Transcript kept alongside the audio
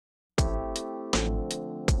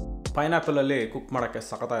ಪೈನಾಪಲಲ್ಲಿ cook ಮಾಡೋಕ್ಕೆ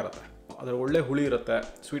ಸಖತ್ತಾಗಿರುತ್ತೆ. ಅದರ ಒಳ್ಳೆ ಹುಳಿ ಇರುತ್ತೆ,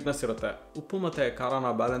 ಸ್ವೀಟ್ನೆಸ್ ಇರುತ್ತೆ. ಉಪ್ಪು ಮತ್ತು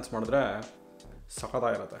ಖಾರನ ಬ್ಯಾಲೆನ್ಸ್ ಮಾಡಿದ್ರೆ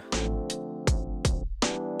ಸಖತ್ತಾಗಿರುತ್ತೆ.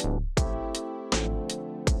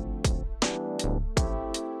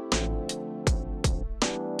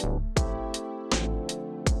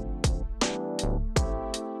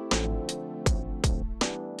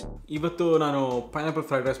 ಇವತ್ತು ನಾನು ಪೈನಾಪಲ್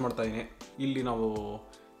ಫ್ರೈಡ್ ರೈಸ್ ಮಾಡ್ತಾಯಿದ್ದೀನಿ. ಇಲ್ಲಿ ನಾವು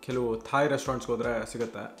ಕೆಲವು ಥಾಯ್ ರೆಸ್ಟೋರೆಂಟ್ಸ್ಗೆ ಹೋದರೆ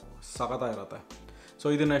ಸಿಗುತ್ತೆ, ಸಖತ್ತಾಗಿರುತ್ತೆ. ಸೊ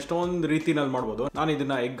ಇದನ್ನು ಎಷ್ಟೊಂದು ರೀತಿನಲ್ಲಿ ಮಾಡ್ಬೋದು. ನಾನು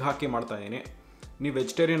ಇದನ್ನು ಎಗ್ ಹಾಕಿ ಮಾಡ್ತಾಯಿದ್ದೀನಿ. ನೀವು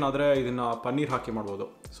ವೆಜಿಟೇರಿಯನ್ ಆದರೆ ಇದನ್ನು ಪನ್ನೀರ್ ಹಾಕಿ ಮಾಡ್ಬೋದು.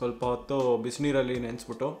 ಸ್ವಲ್ಪ ಹೊತ್ತು ಬಿಸಿನೀರಲ್ಲಿ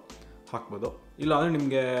ನೆನೆಸ್ಬಿಟ್ಟು ಹಾಕ್ಬೋದು. ಇಲ್ಲ ಅಂದರೆ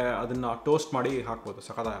ನಿಮಗೆ ಅದನ್ನು ಟೋಸ್ಟ್ ಮಾಡಿ ಹಾಕ್ಬೋದು,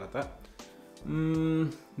 ಸಖತ್ತಾಗಿರುತ್ತೆ.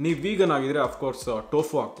 ನೀವು ವೀಗನ್ ಆಗಿದ್ರೆ ಅಫ್ಕೋರ್ಸ್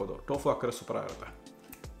ಟೋಫು ಹಾಕ್ಬೋದು. ಟೋಫು ಹಾಕಿದ್ರೆ ಸೂಪರಾಗಿರುತ್ತೆ.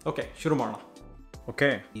 ಓಕೆ, ಶುರು ಮಾಡೋಣ. ಓಕೆ,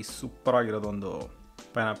 ಈ ಸೂಪರಾಗಿರೋದೊಂದು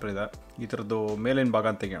ಪೈನಾಪಲ್ ಇದೆ. ಈ ಥರದ್ದು ಮೇಲಿನ ಭಾಗ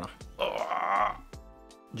ತೆಗೆಯೋಣ.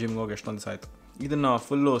 ಜಿಮ್ಗೆ ಹೋಗಿ ಎಷ್ಟೊಂದು ದಿವಸ ಆಯಿತು. ಇದನ್ನು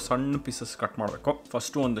ಫುಲ್ಲು ಸಣ್ಣ ಪೀಸಸ್ ಕಟ್ ಮಾಡಬೇಕು.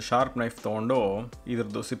 ಫಸ್ಟು ಒಂದು ಶಾರ್ಪ್ ನೈಫ್ ತೊಗೊಂಡು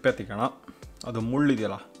ಇದ್ರದ್ದು ಸಿಪ್ಪೆ ತೆಗೆಯೋಣ. ಅದು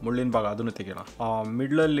ಮುಳ್ಳಿದೆಯಲ್ಲ, ಮುಳ್ಳಿನ ಭಾಗ ಅದನ್ನು ತೆಗೆಯೋಣ. ಆ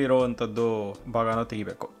ಮಿಡ್ಲಲ್ಲಿರೋವಂಥದ್ದು ಭಾಗನ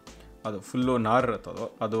ತೆಗಿಬೇಕು. ಅದು ಫುಲ್ಲು ನಾರು ಇರುತ್ತೆ.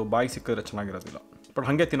 ಅದು ಬಾಯಿಗೆ ಸಿಕ್ಕಿದ್ರೆ ಚೆನ್ನಾಗಿರೋದಿಲ್ಲ, ಬಟ್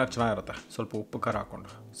ಹಾಗೆ ತಿನ್ನೋಕ್ಕೆ ಚೆನ್ನಾಗಿರುತ್ತೆ, ಸ್ವಲ್ಪ ಉಪ್ಪು ಖಾರ ಹಾಕ್ಕೊಂಡು.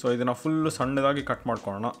 ಸೊ ಇದನ್ನು ಫುಲ್ಲು ಸಣ್ಣದಾಗಿ ಕಟ್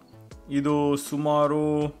ಮಾಡ್ಕೊಳ್ಳೋಣ. ಇದು ಸುಮಾರು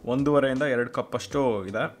 1.5 2 ಕಪ್ಪಷ್ಟು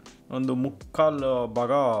ಇದೆ. ಒಂದು 3/4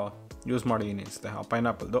 ಭಾಗ ಯೂಸ್ ಮಾಡಿದ್ದೀನಿ ಅನಿಸುತ್ತೆ ಆ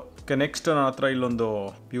ಪೈನಾಪಲ್ದು. ಓಕೆ, ನೆಕ್ಸ್ಟ್ ನನ್ನ ಹತ್ರ ಇಲ್ಲೊಂದು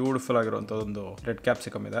ಬ್ಯೂಟಿಫುಲ್ ಆಗಿರುವಂಥದ್ದೊಂದು ರೆಡ್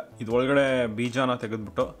ಕ್ಯಾಪ್ಸಿಕಮ್ ಇದೆ. ಇದು ಒಳಗಡೆ ಬೀಜನ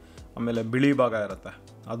ತೆಗೆದುಬಿಟ್ಟು ಆಮೇಲೆ ಬಿಳಿ ಭಾಗ ಇರುತ್ತೆ,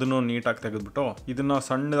 ಅದನ್ನು ನೀಟಾಗಿ ತೆಗೆದುಬಿಟ್ಟು ಇದನ್ನು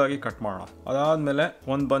ಸಣ್ಣದಾಗಿ ಕಟ್ ಮಾಡೋಣ. ಅದಾದಮೇಲೆ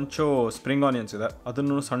ಒಂದು ಬಂಚು ಸ್ಪ್ರಿಂಗ್ ಆನಿಯನ್ಸ್ ಇದೆ,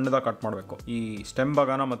 ಅದನ್ನು ಸಣ್ಣದಾಗಿ ಕಟ್ ಮಾಡಬೇಕು. ಈ ಸ್ಟೆಮ್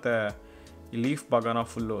ಭಾಗನ ಮತ್ತು ಈ ಲೀಫ್ ಭಾಗನ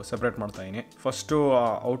ಫುಲ್ಲು ಸೆಪ್ರೇಟ್ ಮಾಡ್ತಾಯಿದ್ದೀನಿ. ಫಸ್ಟು ಆ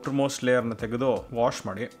ಔಟರ್ ಮೋಸ್ಟ್ ಲೇಯರ್ನ ತೆಗೆದು ವಾಶ್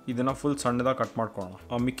ಮಾಡಿ ಇದನ್ನು ಫುಲ್ ಸಣ್ಣದಾಗಿ ಕಟ್ ಮಾಡ್ಕೊಳ್ಳೋಣ.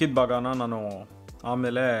 ಆ ಮಿಕ್ಕಿದ ಭಾಗನ ನಾನು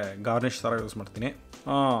ಆಮೇಲೆ ಗಾರ್ನಿಷ್ ಥರ ಯೂಸ್ ಮಾಡ್ತೀನಿ.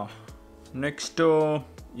 ನೆಕ್ಸ್ಟು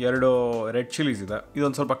 2 ರೆಡ್ ಚಿಲ್ಲೀಸ್ ಇದೆ.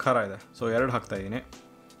 ಇದೊಂದು ಸ್ವಲ್ಪ ಖಾರ ಇದೆ, ಸೊ 2 ಹಾಕ್ತಾಯಿದ್ದೀನಿ.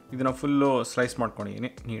 ಇದನ್ನು ಫುಲ್ಲು ಸ್ಲೈಸ್ ಮಾಡ್ಕೊಂಡಿದ್ದೀನಿ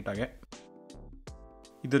ನೀಟಾಗಿ.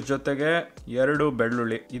 ಇದ್ರ ಜೊತೆಗೆ 2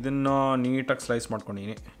 ಬೆಳ್ಳುಳ್ಳಿ, ಇದನ್ನು ನೀಟಾಗಿ ಸ್ಲೈಸ್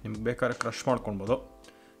ಮಾಡ್ಕೊಂಡಿದ್ದೀನಿ. ನಿಮ್ಗೆ ಬೇಕಾದ್ರೆ ಕ್ರಷ್ ಮಾಡ್ಕೊಳ್ಬೋದು,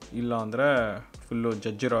 ಇಲ್ಲ ಅಂದರೆ ಫುಲ್ಲು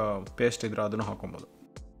ಜಜ್ಜಿರೋ ಪೇಸ್ಟ್ ಇದ್ರೆ ಅದನ್ನು ಹಾಕೊಬೋದು.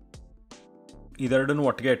 ಇದೆರಡನ್ನೂ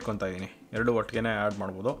ಒಟ್ಟಿಗೆ ಇಟ್ಕೊತಾ ಇದ್ದೀನಿ. 2 ಒಟ್ಟಿಗೆ ಆ್ಯಡ್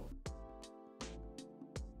ಮಾಡ್ಬೋದು.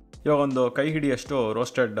 ಇವಾಗ ಒಂದು ಕೈ ಹಿಡಿಯಷ್ಟು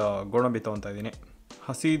ರೋಸ್ಟೆಡ್ ಗೋಡಂಬಿ ತೊಗೊತಾ ಇದ್ದೀನಿ.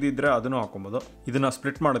 ಹಸಿದಿದ್ದರೆ ಅದನ್ನು ಹಾಕೊಬೋದು. ಇದನ್ನು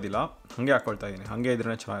ಸ್ಪ್ಲಿಟ್ ಮಾಡೋದಿಲ್ಲ, ಹಾಗೆ ಹಾಕ್ಕೊಳ್ತಾ ಇದ್ದೀನಿ. ಹಾಗೆ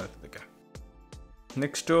ಇದ್ರೇ ಚೆನ್ನಾಗಿರುತ್ತೆ ಇದಕ್ಕೆ.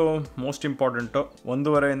 ನೆಕ್ಸ್ಟು ಮೋಸ್ಟ್ ಇಂಪಾರ್ಟೆಂಟು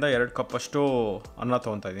 1.5 2 ಕಪ್ಪಷ್ಟು ಅನ್ನ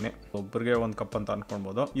ತೊಗೊತಾ ಇದ್ದೀನಿ. ಒಬ್ಬರಿಗೆ 1 ಕಪ್ ಅಂತ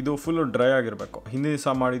ಅಂದ್ಕೊಳ್ಬೋದು. ಇದು ಫುಲ್ಲು ಡ್ರೈ ಆಗಿರಬೇಕು. ಹಿಂದಿನ ದಿವಸ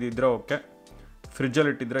ಮಾಡಿದಿದ್ರೆ ಓಕೆ,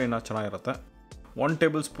 ಫ್ರಿಜ್ಜಲ್ಲಿ ಇಟ್ಟಿದ್ರೆ ಇನ್ನೂ ಚೆನ್ನಾಗಿರುತ್ತೆ. 1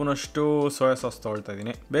 ಟೇಬಲ್ ಸ್ಪೂನಷ್ಟು ಸೋಯಾ ಸಾಸ್ ತೊಗೊಳ್ತಾ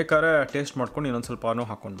ಇದ್ದೀನಿ. ಬೇಕಾದ್ರೆ ಟೇಸ್ಟ್ ಮಾಡ್ಕೊಂಡು ಇನ್ನೊಂದು ಸ್ವಲ್ಪನೂ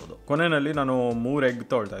ಹಾಕ್ಕೊಳ್ಬೋದು. ಕೊನೆಯಲ್ಲಿ ನಾನು 3 ಎಗ್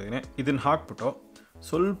ತೊಗೊಳ್ತಾ ಇದ್ದೀನಿ. ಇದನ್ನು ಹಾಕ್ಬಿಟ್ಟು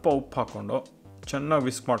ಸ್ವಲ್ಪ ಉಪ್ಪು ಹಾಕ್ಕೊಂಡು ಚೆನ್ನಾಗಿ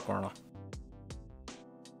ವಿಸ್ಕ್ ಮಾಡ್ಕೊಳ್ಳೋಣ.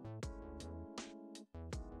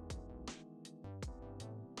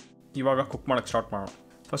 ಇವಾಗ ಕುಕ್ ಮಾಡೋಕ್ಕೆ ಸ್ಟಾರ್ಟ್ ಮಾಡೋಣ.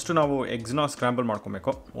 ಫಸ್ಟು ನಾವು ಎಗ್ಸ್ನ ಸ್ಕ್ರ್ಯಾಂಬಲ್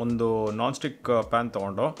ಮಾಡ್ಕೊಬೇಕು. ಒಂದು ನಾನ್ ಸ್ಟಿಕ್ ಪ್ಯಾನ್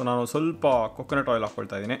ತೊಗೊಂಡು ನಾನು ಸ್ವಲ್ಪ ಕೊಕೊನಟ್ ಆಯಿಲ್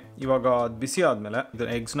ಹಾಕ್ಕೊಳ್ತಾ ಇದ್ದೀನಿ. ಇವಾಗ ಅದು ಬಿಸಿ ಆದಮೇಲೆ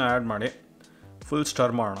ಇದನ್ನು ಎಗ್ಸ್ನ ಆ್ಯಡ್ ಮಾಡಿ ಫುಲ್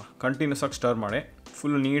ಸ್ಟರ್ ಮಾಡೋಣ. ಕಂಟಿನ್ಯೂಸ್ ಆಗಿ ಸ್ಟರ್ ಮಾಡಿ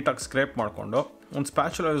ಫುಲ್ ನೀಟಾಗಿ ಸ್ಕ್ರೇಪ್ ಮಾಡಿಕೊಂಡು ಒಂದು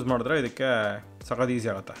ಸ್ಪ್ಯಾಚುಲ ಯೂಸ್ ಮಾಡಿದ್ರೆ ಇದಕ್ಕೆ ಸಖತ್ ಈಸಿ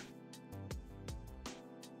ಆಗುತ್ತೆ.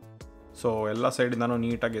 ಸೊ ಎಲ್ಲ ಸೈಡಿಂದನೂ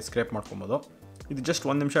ನೀಟಾಗಿ ಸ್ಕ್ರೇಪ್ ಮಾಡ್ಕೊಬೋದು. ಇದು ಜಸ್ಟ್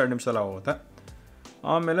 1 ನಿಮಿಷ 2 ನಿಮಿಷದಲ್ಲಿ ಆಗುತ್ತೆ.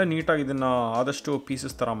 ಆಮೇಲೆ ನೀಟಾಗಿ ಇದನ್ನು ಆದಷ್ಟು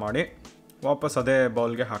ಪೀಸಸ್ ಥರ ಮಾಡಿ ವಾಪಸ್ ಅದೇ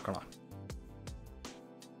ಬೌಲ್ಗೆ ಹಾಕೋಣ.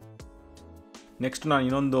 ನೆಕ್ಸ್ಟ್ ನಾನು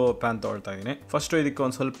ಇನ್ನೊಂದು ಪ್ಯಾನ್ ತೊಗೊಳ್ತಾ ಇದ್ದೀನಿ. ಫಸ್ಟು ಇದಕ್ಕೆ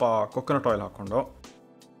ಒಂದು ಸ್ವಲ್ಪ ಕೊಕೊನಟ್ ಆಯಿಲ್ ಹಾಕ್ಕೊಂಡು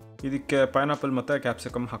ಇದಕ್ಕೆ ಪೈನಾಪಲ್ ಮತ್ತು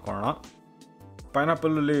ಕ್ಯಾಪ್ಸಿಕಮ್ ಹಾಕೋಣ.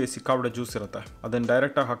 ಪೈನಾಪಲಲ್ಲಿ ಸಿಕ್ಕಾಬಿಡೆ ಜ್ಯೂಸ್ ಇರುತ್ತೆ, ಅದನ್ನು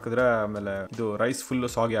ಡೈರೆಕ್ಟಾಗಿ ಹಾಕಿದ್ರೆ ಆಮೇಲೆ ಇದು ರೈಸ್ ಫುಲ್ಲು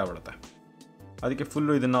ಸಾಗಿ ಆಗ್ಬಿಡುತ್ತೆ. ಅದಕ್ಕೆ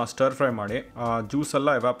ಫುಲ್ಲು ಇದನ್ನು ಸ್ಟರ್ ಫ್ರೈ ಮಾಡಿ ಆ ಜ್ಯೂಸೆಲ್ಲ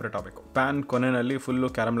ಎವಾಪ್ರೇಟ್ ಆಗಬೇಕು. ಪ್ಯಾನ್ ಕೊನೆಯಲ್ಲಿ ಫುಲ್ಲು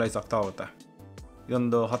ಕ್ಯಾರಮಲೈಸ್ ಆಗ್ತಾ ಹೋಗುತ್ತೆ.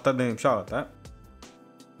 ಇದೊಂದು 10-15 ನಿಮಿಷ ಆಗುತ್ತೆ.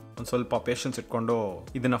 ಒಂದು ಸ್ವಲ್ಪ ಪೇಷನ್ಸ್ ಇಟ್ಕೊಂಡು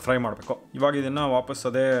ಇದನ್ನು ಫ್ರೈ ಮಾಡಬೇಕು. ಇವಾಗ ಇದನ್ನು ವಾಪಸ್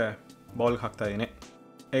ಅದೇ ಬೌಲ್ಗೆ ಹಾಕ್ತಾಯಿದ್ದೀನಿ.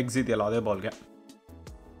 ಎಗ್ಸ್ ಇದೆಯಲ್ಲ ಅದೇ ಬೌಲ್ಗೆ.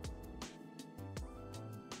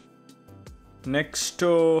 ನೆಕ್ಸ್ಟು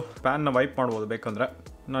ಪ್ಯಾನ್ನ ವೈಪ್ ಮಾಡ್ಬೋದು ಬೇಕಂದರೆ.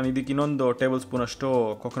 ನಾನು ಇದಕ್ಕೆ ಇನ್ನೊಂದು ಟೇಬಲ್ ಸ್ಪೂನಷ್ಟು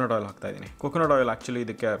ಕೊಕೊನಟ್ ಆಯಿಲ್ ಹಾಕ್ತಾಯಿದ್ದೀನಿ. ಕೊಕೊನಟ್ ಆಯಿಲ್ ಆ್ಯಕ್ಚುಲಿ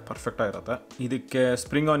ಇದಕ್ಕೆ ಪರ್ಫೆಕ್ಟಾಗಿರುತ್ತೆ. ಇದಕ್ಕೆ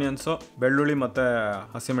ಸ್ಪ್ರಿಂಗ್ ಆನಿಯನ್ಸು, ಬೆಳ್ಳುಳ್ಳಿ ಮತ್ತು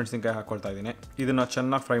ಹಸಿಮೆಣಸಿನ್ಕಾಯಿ ಹಾಕ್ಕೊಳ್ತಾ ಇದ್ದೀನಿ. ಇದನ್ನು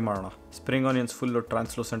ಚೆನ್ನಾಗಿ ಫ್ರೈ ಮಾಡೋಣ. ಸ್ಪ್ರಿಂಗ್ ಆನಿಯನ್ಸ್ ಫುಲ್ಲು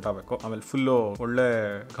ಟ್ರಾನ್ಸ್ಲೂಸೆಂಟ್ ಆಗಬೇಕು, ಆಮೇಲೆ ಫುಲ್ಲು ಒಳ್ಳೆ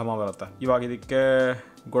ಘಮ ಬರುತ್ತೆ. ಇವಾಗ ಇದಕ್ಕೆ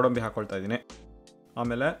ಗೋಡಂಬಿ ಹಾಕ್ಕೊಳ್ತಾ ಇದ್ದೀನಿ.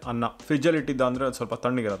 ಆಮೇಲೆ ಅನ್ನ ಫ್ರಿಜ್ಜಲ್ಲಿ ಇಟ್ಟಿದ್ದ ಅಂದರೆ ಒಂದು ಸ್ವಲ್ಪ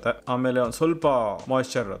ತಣ್ಣಗಿರುತ್ತೆ, ಆಮೇಲೆ ಒಂದು ಸ್ವಲ್ಪ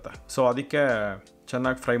ಮಾಯಿಶ್ಚರ್ ಇರುತ್ತೆ. ಸೊ ಅದಕ್ಕೆ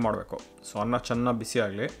ಚೆನ್ನಾಗಿ ಫ್ರೈ ಮಾಡಬೇಕು. ಸೊ ಅನ್ನ ಚೆನ್ನಾಗಿ ಬಿಸಿ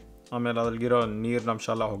ಆಗಲಿ, ಆಮೇಲೆ ಅದ್ರಲ್ಲಿರೋ ನೀರಿನ ಅಂಶ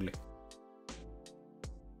ಎಲ್ಲ ಹೋಗಲಿ.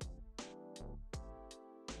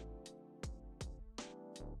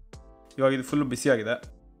 ಇವಾಗ ಇದು ಫುಲ್ಲು ಬಿಸಿಯಾಗಿದೆ.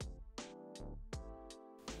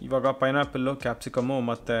 ಇವಾಗ ಪೈನಾಪಲ್ಲು, ಕ್ಯಾಪ್ಸಿಕಮ್ಮು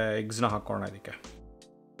ಮತ್ತು ಎಗ್ಸ್ನ ಹಾಕೋಣ. ಇದಕ್ಕೆ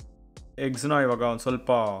ಎಗ್ಸ್ನ ಇವಾಗ ಒಂದು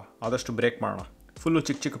ಸ್ವಲ್ಪ ಆದಷ್ಟು ಬ್ರೇಕ್ ಮಾಡೋಣ. ಫುಲ್ಲು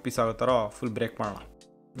ಚಿಕ್ಕ ಚಿಕ್ಕ ಪೀಸ್ ಆಗೋ ಥರ ಫುಲ್ ಬ್ರೇಕ್ ಮಾಡೋಣ.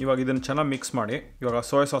 ಇವಾಗ ಇದನ್ನು ಚೆನ್ನಾಗಿ ಮಿಕ್ಸ್ ಮಾಡಿ ಇವಾಗ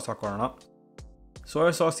ಸೋಯಾ ಸಾಸ್ ಹಾಕೋಣ.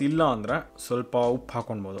 ಸೋಯಾ ಸಾಸ್ ಇಲ್ಲ ಅಂದರೆ ಸ್ವಲ್ಪ ಉಪ್ಪು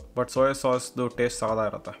ಹಾಕ್ಕೊಳ್ಬೋದು, ಬಟ್ ಸೋಯಾ ಸಾಸ್ದು ಟೇಸ್ಟ್ ಸಾದಾ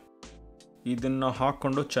ಇರುತ್ತೆ. ಇದನ್ನು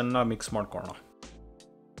ಹಾಕ್ಕೊಂಡು ಚೆನ್ನಾಗಿ ಮಿಕ್ಸ್ ಮಾಡ್ಕೊಳ್ಳೋಣ.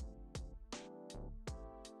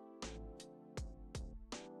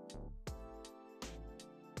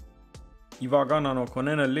 ಇವಾಗ ನಾನು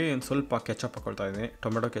ಕೊನೆಯಲ್ಲಿ ಒಂದು ಸ್ವಲ್ಪ ಕೆಚಪ್ ಹಾಕೊಳ್ತಾ ಇದ್ದೀನಿ,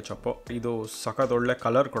 ಟೊಮೆಟೊ ಕೆಚಪ್ಪು. ಇದು ಸಖತ್ ಒಳ್ಳೆ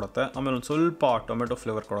ಕಲರ್ ಕೊಡುತ್ತೆ, ಆಮೇಲೆ ಒಂದು ಸ್ವಲ್ಪ ಟೊಮೆಟೊ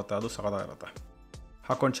ಫ್ಲೇವರ್ ಕೊಡುತ್ತೆ, ಅದು ಸಖತ್ತಾಗಿರುತ್ತೆ.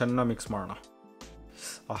 ಹಾಕ್ಕೊಂಡು ಚೆನ್ನಾಗಿ ಮಿಕ್ಸ್ ಮಾಡೋಣ.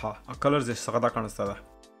 ಆಹಾ, ಆ ಕಲರ್ಸ್ ಎಷ್ಟು ಸಖತ್ತಾಗಿ ಕಾಣಿಸ್ತದೆ.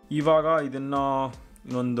 ಇವಾಗ ಇದನ್ನು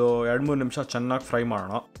ಇನ್ನೊಂದು 2-3 ನಿಮಿಷ ಚೆನ್ನಾಗಿ ಫ್ರೈ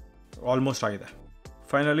ಮಾಡೋಣ. ಆಲ್ಮೋಸ್ಟ್ ಆಗಿದೆ.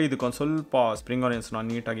 ಫೈನಲಿ ಇದಕ್ಕೊಂದು ಸ್ವಲ್ಪ ಸ್ಪ್ರಿಂಗ್ ಆನಿಯನ್ಸ್ನ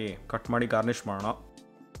ನೀಟಾಗಿ ಕಟ್ ಮಾಡಿ ಗಾರ್ನಿಷ್ ಮಾಡೋಣ.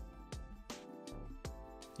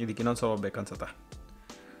 ಇದಕ್ಕೆ ಇನ್ನೊಂದು ಸ್ವಲ್ಪ ಬೇಕನ್ಸುತ್ತೆ.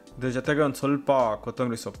 ಇದ್ರ ಜೊತೆಗೆ ಒಂದು ಸ್ವಲ್ಪ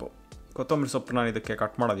ಕೊತ್ತಂಬರಿ ಸೊಪ್ಪು ನಾನು ಇದಕ್ಕೆ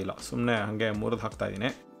ಕಟ್ ಮಾಡೋದಿಲ್ಲ, ಸುಮ್ಮನೆ ಹಾಗೆ ಮುರಿದು ಹಾಕ್ತಾಯಿದ್ದೀನಿ.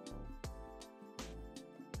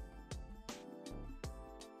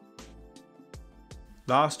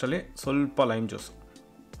 ಲಾಸ್ಟಲ್ಲಿ ಸ್ವಲ್ಪ ಲೈಮ್ ಜ್ಯೂಸು.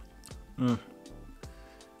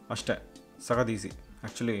 ಅಷ್ಟೇ, ಸಖತ್ ಈಸಿ.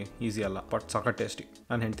 ಆ್ಯಕ್ಚುಲಿ ಈಸಿ ಅಲ್ಲ, ಬಟ್ ಸಖತ್ ಟೇಸ್ಟಿ.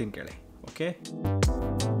 ನಾನು ಹೆಂಡ್ತೀನಿ ಕೇಳಿ. Okay,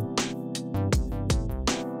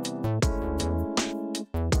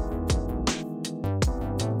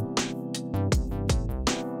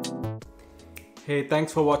 hey,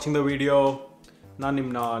 thanks for watching the video. ನಾನು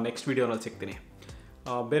ನಿಮ್ಮನ್ನ ನೆಕ್ಸ್ಟ್ ವೀಡಿಯೋನಲ್ಲಿ ಸಿಗ್ತೀನಿ.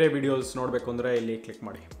 ಬೇರೆ ವೀಡಿಯೋಸ್ ನೋಡಬೇಕು ಅಂದರೆ ಇಲ್ಲಿ ಕ್ಲಿಕ್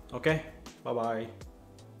ಮಾಡಿ. ಓಕೆ, ಬಾಯ್.